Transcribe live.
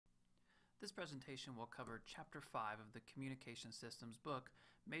This presentation will cover Chapter 5 of the Communication Systems book,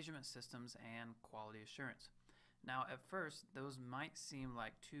 Measurement Systems and Quality Assurance. Now, at first, those might seem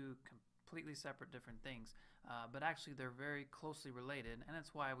like two completely separate different things, but actually they're very closely related, and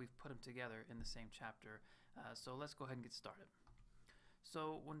that's why we've put them together in the same chapter. So let's go ahead and get started.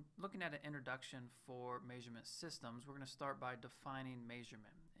 So when looking at an introduction for measurement systems, we're going to start by defining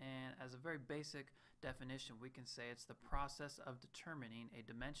measurement. And as a very basic definition, we can say it's the process of determining a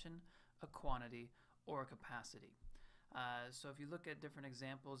dimension, a quantity, or a capacity. So if you look at different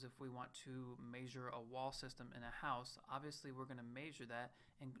examples, if we want to measure a wall system in a house, obviously we're going to measure that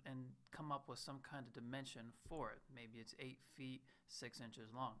and come up with some kind of dimension for it. Maybe it's 8 feet, 6 inches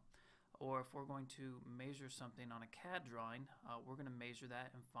long. Or if we're going to measure something on a CAD drawing, we're going to measure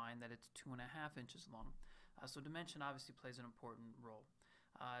that and find that it's 2.5 inches long. So dimension obviously plays an important role.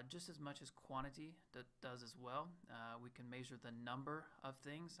 Just as much as quantity does as well. We can measure the number of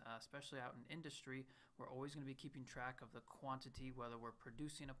things, especially out in industry. We're always going to be keeping track of the quantity, whether we're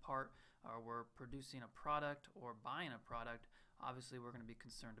producing a part or we're producing a product or buying a product. Obviously, we're going to be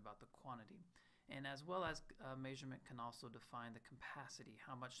concerned about the quantity. And as well as measurement can also define the capacity,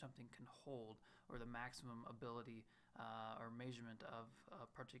 how much something can hold, or the maximum ability or measurement of a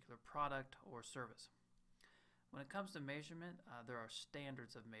particular product or service. When it comes to measurement, there are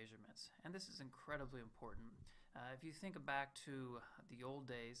standards of measurements, and this is incredibly important. If you think back to the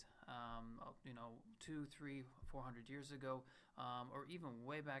old days, 200, 300, 400 years ago, or even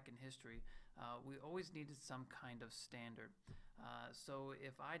way back in history, we always needed some kind of standard. So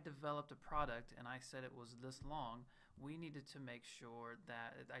if I developed a product and I said it was this long, we needed to make sure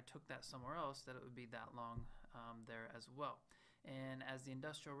that if I took that somewhere else, that it would be that long there as well. And as the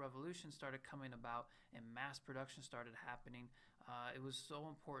Industrial Revolution started coming about and mass production started happening, it was so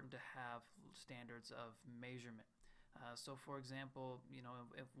important to have standards of measurement. So for example,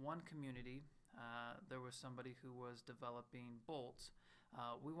 if one community there was somebody who was developing bolts,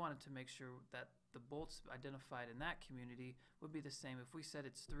 we wanted to make sure that the bolts identified in that community would be the same. If we said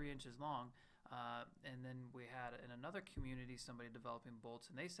it's 3 inches long, and then we had in another community somebody developing bolts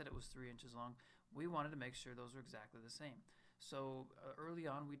and they said it was 3 inches long, we wanted to make sure those were exactly the same. So early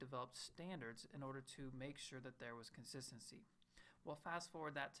on we developed standards in order to make sure that there was consistency. Well, fast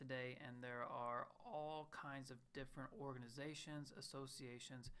forward that today, and there are all kinds of different organizations,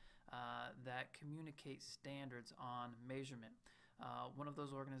 associations that communicate standards on measurement. One of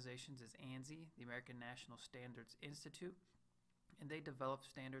those organizations is ANSI, the American National Standards Institute, and they develop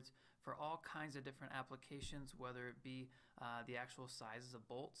standards for all kinds of different applications, whether it be the actual sizes of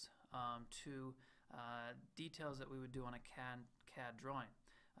bolts to details that we would do on a CAD drawing.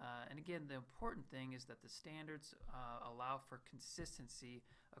 And again, the important thing is that the standards allow for consistency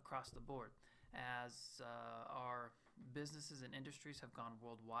across the board. As our businesses and industries have gone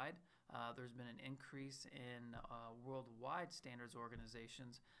worldwide, there's been an increase in worldwide standards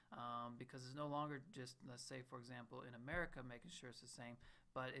organizations because it's no longer just, let's say, for example, in America, making sure it's the same.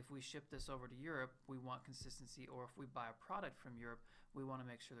 But if we ship this over to Europe, we want consistency, or if we buy a product from Europe, we want to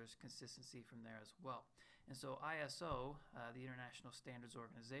make sure there's consistency from there as well. And so ISO, the International Standards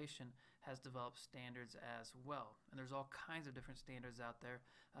Organization, has developed standards as well. And there's all kinds of different standards out there.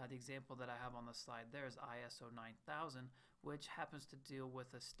 The example that I have on the slide there is ISO 9000, which happens to deal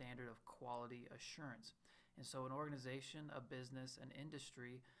with a standard of quality assurance. And so an organization, a business, an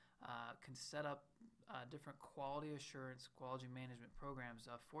industry can set up different quality assurance, quality management programs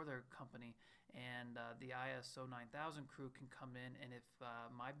for their company, and the ISO 9000 crew can come in, and if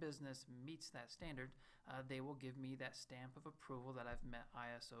my business meets that standard, they will give me that stamp of approval that I've met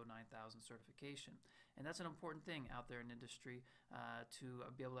ISO 9000 certification. And that's an important thing out there in industry to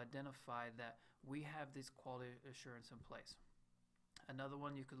be able to identify that we have this quality assurance in place. Another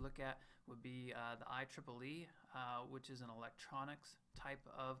one you could look at would be the IEEE, which is an electronics type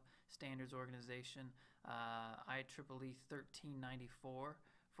of standards organization. IEEE 1394,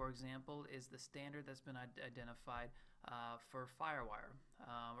 for example, is the standard that's been identified for FireWire,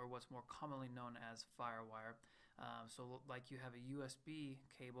 or what's more commonly known as FireWire. So like you have a USB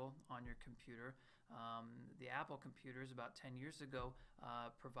cable on your computer, the Apple computers about 10 years ago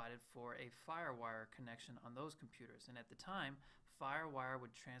provided for a FireWire connection on those computers. And at the time, FireWire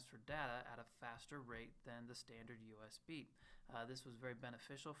would transfer data at a faster rate than the standard USB. This was very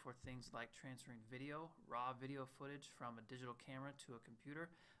beneficial for things like transferring video, raw video footage from a digital camera to a computer.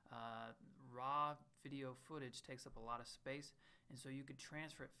 Raw video footage takes up a lot of space, and so you could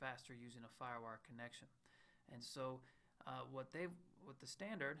transfer it faster using a FireWire connection. And so what they've with the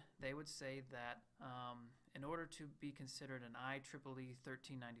standard, they would say that in order to be considered an IEEE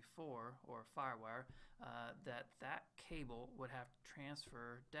 1394 or FireWire, that cable would have to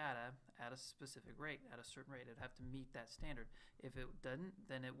transfer data at a specific rate, at a certain rate. It would have to meet that standard. If it doesn't,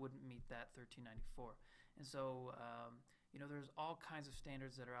 then it wouldn't meet that 1394. And so, there's all kinds of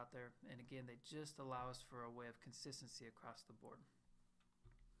standards that are out there, and again, they just allow us for a way of consistency across the board.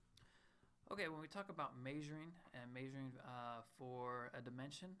 Okay, when we talk about measuring for a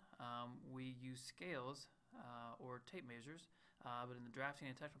dimension, we use scales or tape measures, but in the drafting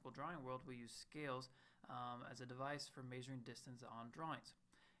and technical drawing world, we use scales as a device for measuring distance on drawings.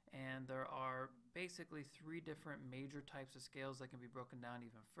 And there are basically three different major types of scales that can be broken down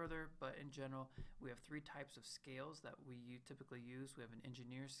even further, but in general, we have three types of scales that we typically use. We have an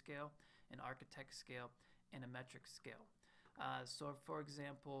engineer scale, an architect scale, and a metric scale. So for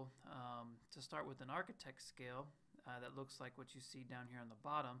example, to start with an architect scale that looks like what you see down here on the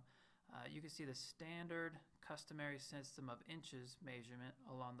bottom, you can see the standard customary system of inches measurement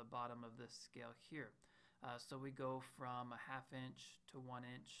along the bottom of this scale here. So we go from a 1/2 inch to 1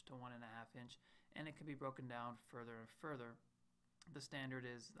 inch to 1.5 inch, and it can be broken down further and further. The standard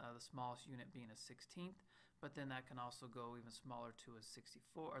is the smallest unit being a 16th, but then that can also go even smaller to a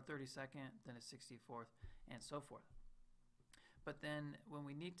 64 or 32nd, then a 64th, and so forth. But then when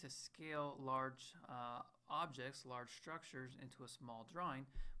we need to scale large objects, large structures into a small drawing,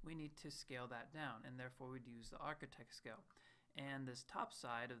 we need to scale that down, and therefore we'd use the architect scale. And this top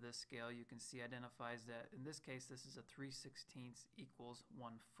side of this scale, you can see, identifies that in this case this is a 3/16 equals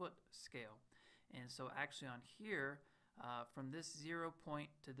 1 foot scale. And so actually on here, from this 0 point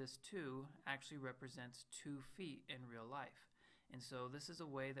to this 2 actually represents 2 feet in real life. And so this is a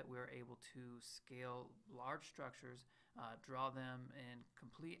way that we're able to scale large structures, draw them in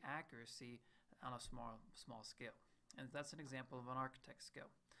complete accuracy on a small scale. And that's an example of an architect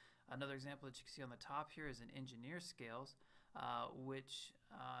scale. Another example that you can see on the top here is an engineer scales, which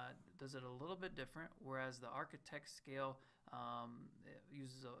does it a little bit different, whereas the architect scale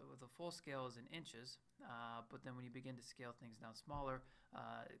uses the full scale is in inches, but then when you begin to scale things down smaller,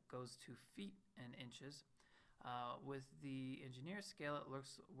 it goes to feet and inches. With the engineer scale, it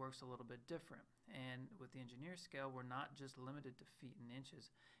works a little bit different. And with the engineer scale, we're not just limited to feet and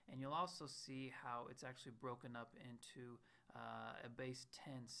inches. And you'll also see how it's actually broken up into a base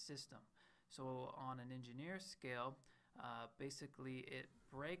 10 system. So on an engineer scale, basically it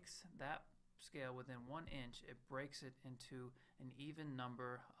breaks that scale within 1 inch. It breaks it into an even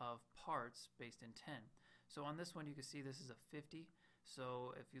number of parts based in 10. So on this one, you can see this is a 50.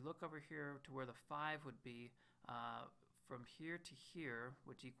 So if you look over here to where the 5 would be, from here to here,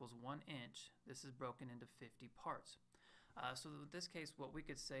 which equals 1 inch, this is broken into 50 parts. So in this case, what we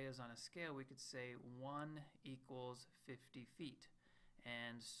could say is on a scale, we could say 1 equals 50 feet.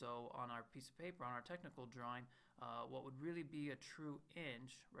 And so on our piece of paper, on our technical drawing, what would really be a true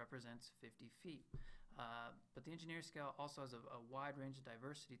inch represents 50 feet. But the engineer scale also has a wide range of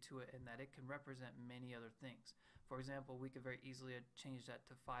diversity to it in that it can represent many other things. For example, we could very easily change that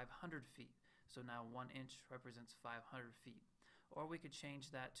to 500 feet. So now 1 inch represents 500 feet. Or we could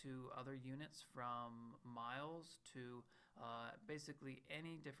change that to other units from miles to basically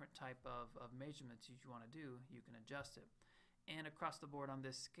any different type of measurements you want to do, you can adjust it. And across the board on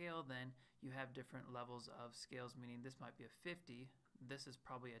this scale, then, you have different levels of scales, meaning this might be a 50. This is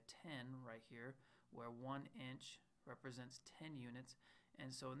probably a 10 right here, where 1 inch represents 10 units.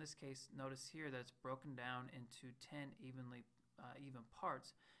 And so in this case, notice here that it's broken down into 10 even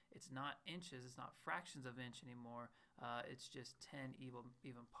parts. It's not inches, it's not fractions of inch anymore, it's just 10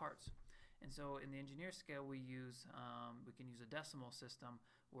 even parts. And so in the engineer scale, we can use a decimal system,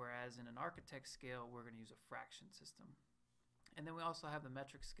 whereas in an architect scale, we're going to use a fraction system. And then we also have the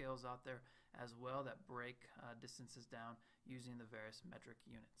metric scales out there as well that break distances down using the various metric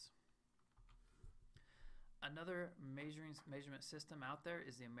units. Another measurement system out there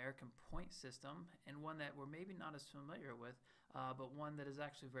is the American point system, and one that we're maybe not as familiar with, but one that is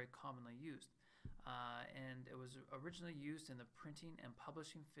actually very commonly used. And it was originally used in the printing and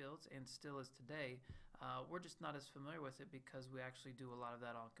publishing fields and still is today. We're just not as familiar with it because we actually do a lot of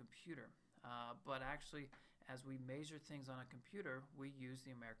that on computer. But actually, as we measure things on a computer, we use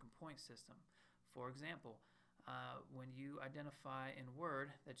the American point system. For example, when you identify in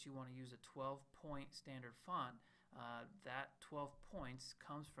Word that you want to use a 12-point standard font, that 12 points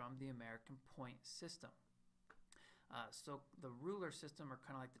comes from the American point system. So the ruler system, or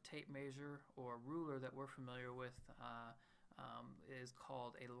kind of like the tape measure or ruler that we're familiar with, is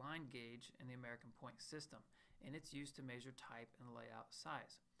called a line gauge in the American point system, and it's used to measure type and layout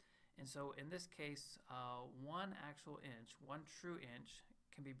size. And so in this case, 1 true inch,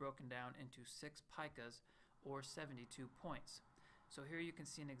 can be broken down into 6 picas or 72 points. So here you can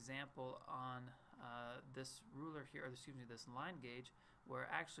see an example on this ruler here, or excuse me, this line gauge, where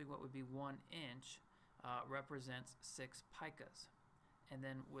actually what would be 1 inch represents 6 picas. And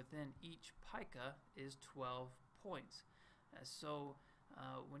then within each pica is 12 points.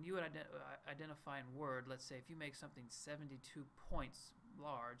 When you would identify in Word, let's say if you make something 72 points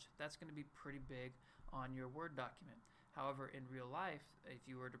large, that's going to be pretty big on your Word document. However, in real life, if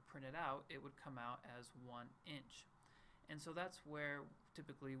you were to print it out, it would come out as 1 inch. And so that's where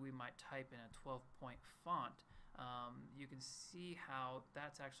typically we might type in a 12-point font. You can see how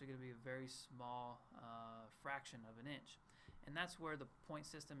that's actually going to be a very small fraction of an inch. And that's where the point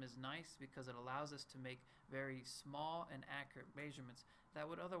system is nice, because it allows us to make very small and accurate measurements that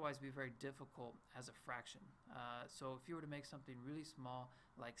would otherwise be very difficult as a fraction. So if you were to make something really small,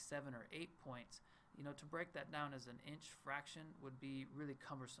 like 7 or 8 points, to break that down as an inch fraction would be really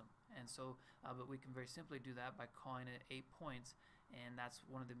cumbersome. And so, but we can very simply do that by calling it 8 points, and that's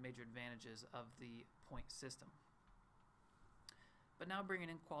one of the major advantages of the point system. But now bringing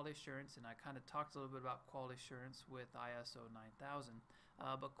in quality assurance, and I kind of talked a little bit about quality assurance with ISO 9000,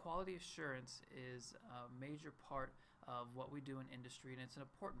 but quality assurance is a major part of what we do in industry, and it's an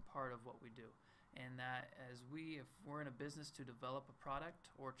important part of what we do. And that if we're in a business to develop a product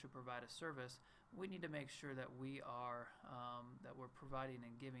or to provide a service, we need to make sure that we're providing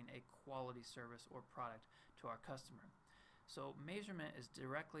and giving a quality service or product to our customer. So measurement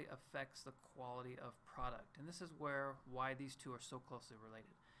directly affects the quality of product, and this is why these two are so closely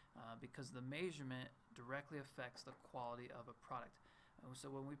related, because the measurement directly affects the quality of a product. So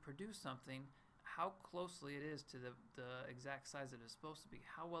when we produce something, how closely it is to the exact size that it's supposed to be,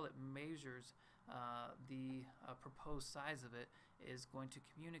 how well it measures the proposed size of it, is going to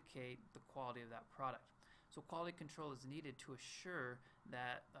communicate the quality of that product. So quality control is needed to assure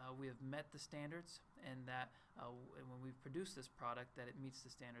that we have met the standards, and that when we produce this product, that it meets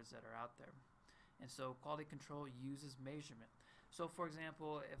the standards that are out there. And so quality control uses measurement. So for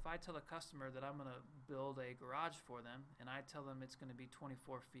example, if I tell a customer that I'm going to build a garage for them, and I tell them it's going to be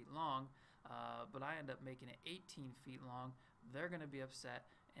 24 feet long, but I end up making it 18 feet long, they're going to be upset,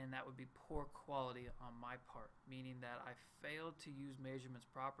 and that would be poor quality on my part, meaning that I failed to use measurements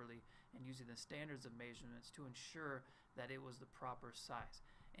properly and using the standards of measurements to ensure that it was the proper size.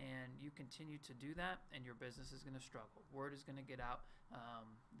 And you continue to do that, and your business is going to struggle. Word is going to get out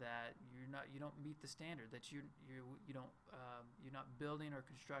that you don't meet the standard, that you're not building or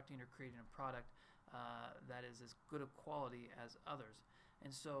constructing or creating a product that is as good a quality as others.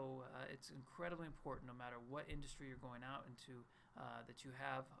 And so it's incredibly important, no matter what industry you're going out into, that you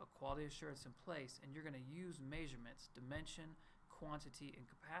have a quality assurance in place, and you're going to use measurements, dimension, quantity, and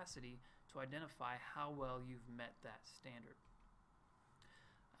capacity to identify how well you've met that standard.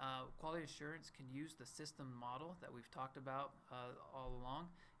 Quality assurance can use the system model that we've talked about all along,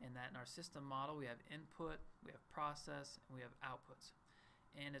 and that in our system model we have input, we have process, and we have outputs.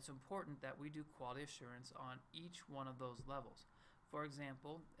 And it's important that we do quality assurance on each one of those levels. For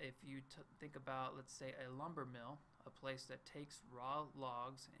example, if you think about, let's say, a lumber mill, a place that takes raw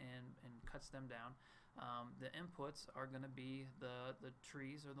logs and cuts them down, the inputs are going to be the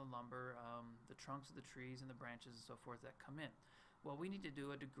trees or the lumber, the trunks of the trees and the branches and so forth that come in. Well, we need to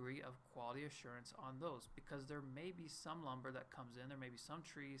do a degree of quality assurance on those, because there may be some lumber that comes in, there may be some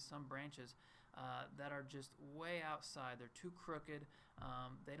trees, some branches that are just way outside. They're too crooked,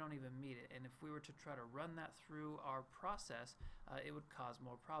 they don't even meet it. And if we were to try to run that through our process, it would cause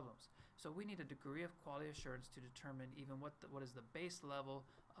more problems. So we need a degree of quality assurance to determine even what is the base level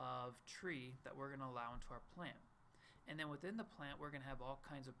of tree that we're going to allow into our plant. And then within the plant, we're going to have all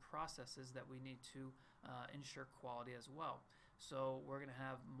kinds of processes that we need to ensure quality as well. So we're going to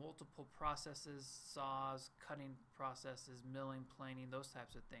have multiple processes, saws, cutting processes, milling, planing, those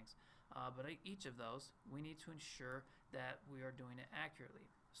types of things. But each of those, we need to ensure that we are doing it accurately.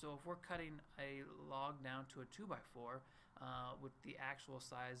 So if we're cutting a log down to a 2x4 with the actual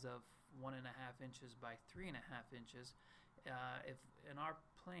size of 1.5 inches by 3.5 inches, if in our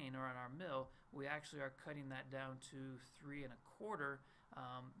plane or in our mill we actually are cutting that down to 3 1/4,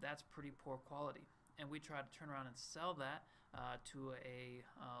 that's pretty poor quality. And we try to turn around and sell that to a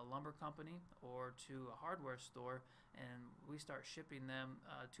lumber company or to a hardware store, and we start shipping them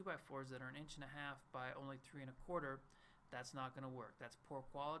 2x4s that are 1.5 inches by only 3 1/4. That's not going to work. That's poor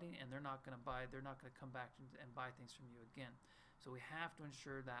quality, and they're not going to buy. They're not going to come back and buy things from you again. So we have to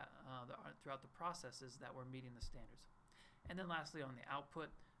ensure that throughout the processes that we're meeting the standards. And then lastly, on the output,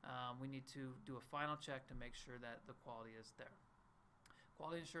 we need to do a final check to make sure that the quality is there.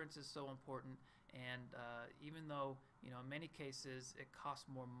 Quality assurance is so important, and even though in many cases it costs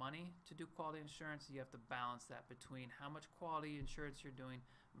more money to do quality assurance, you have to balance that between how much quality assurance you're doing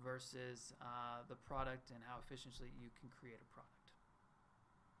versus the product and how efficiently you can create a product.